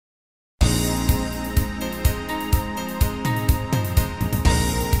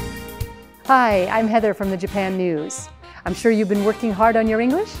Hi, I'm Heather from the Japan News. I'm sure you've been working hard on your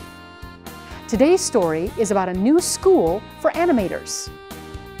English. Today's story is about a new school for animators.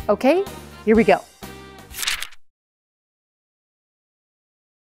 Okay, here we go.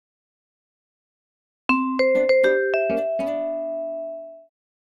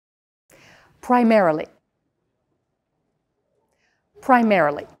 Primarily.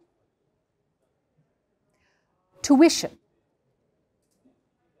 Primarily. Tuition.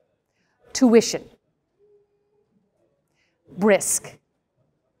 Tuition. Brisk.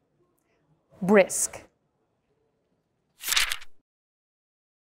 Brisk.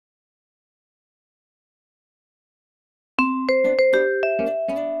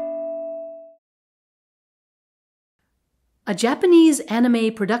 A Japanese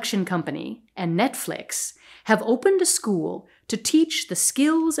anime production company and Netflix have opened a school to teach the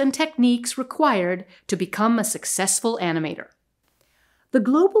skills and techniques required to become a successful animator. The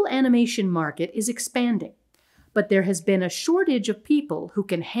global animation market is expanding, but there has been a shortage of people who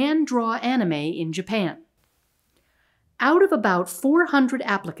can hand-draw anime in Japan. Out of about 400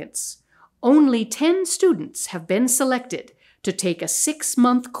 applicants, only 10 students have been selected to take a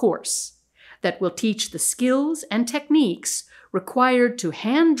 6-month course that will teach the skills and techniques required to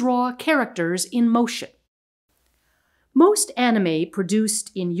hand-draw characters in motion. Most anime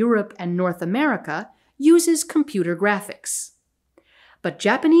produced in Europe and North America uses computer graphics. But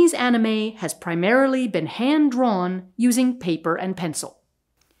Japanese anime has primarily been hand-drawn using paper and pencil.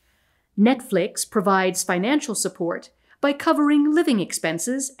 Netflix provides financial support by covering living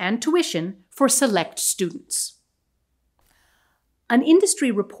expenses and tuition for select students. An industry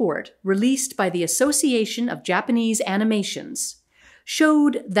report released by the Association of Japanese Animations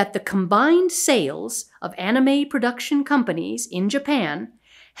showed that the combined sales of anime production companies in Japan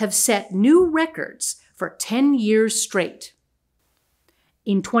have set new records for 10 years straight.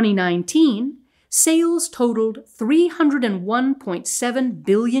 In 2019, sales totaled 301.7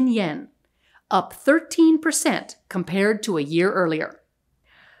 billion yen, up 13% compared to a year earlier.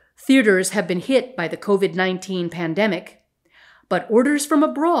 Theaters have been hit by the COVID-19 pandemic, but orders from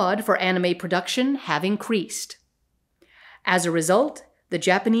abroad for anime production have increased. As a result, the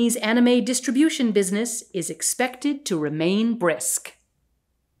Japanese anime distribution business is expected to remain brisk.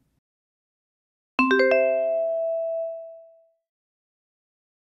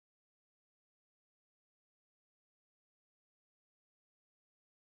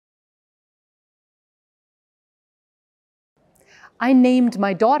 I named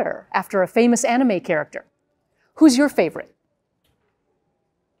my daughter after a famous anime character. Who's your favorite?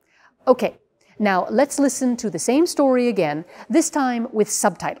 Okay, now let's listen to the same story again, this time with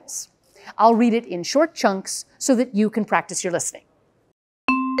subtitles. I'll read it in short chunks so that you can practice your listening.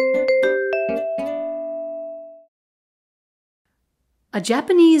 A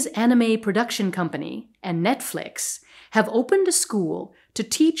Japanese anime production company and Netflix have opened a school to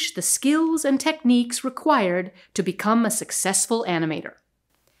teach the skills and techniques required to become a successful animator.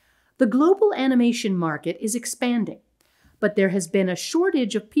 The global animation market is expanding, but there has been a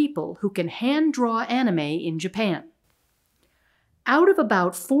shortage of people who can hand-draw anime in Japan. Out of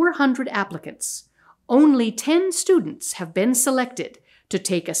about 400 applicants, only 10 students have been selected to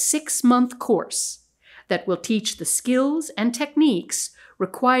take a 6-month course that will teach the skills and techniques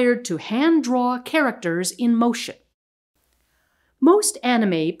required to hand-draw characters in motion. Most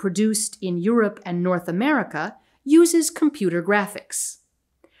anime produced in Europe and North America uses computer graphics.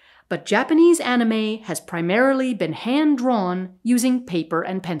 But Japanese anime has primarily been hand-drawn using paper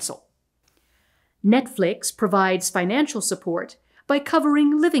and pencil. Netflix provides financial support by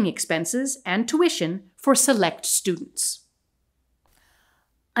covering living expenses and tuition for select students.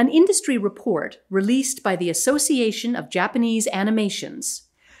 An industry report released by the Association of Japanese Animations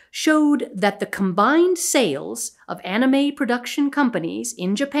showed that the combined sales of anime production companies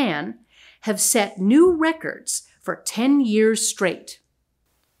in Japan have set new records for 10 years straight.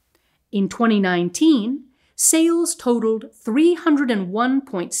 In 2019, sales totaled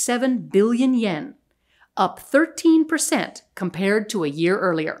 301.7 billion yen, up 13% compared to a year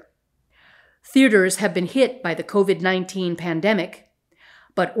earlier. Theaters have been hit by the COVID-19 pandemic,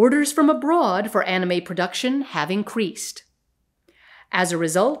 but orders from abroad for anime production have increased. As a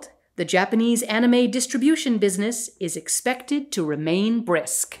result, the Japanese anime distribution business is expected to remain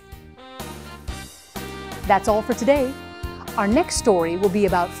brisk. That's all for today. Our next story will be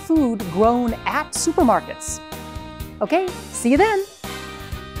about food grown at supermarkets. Okay, see you then!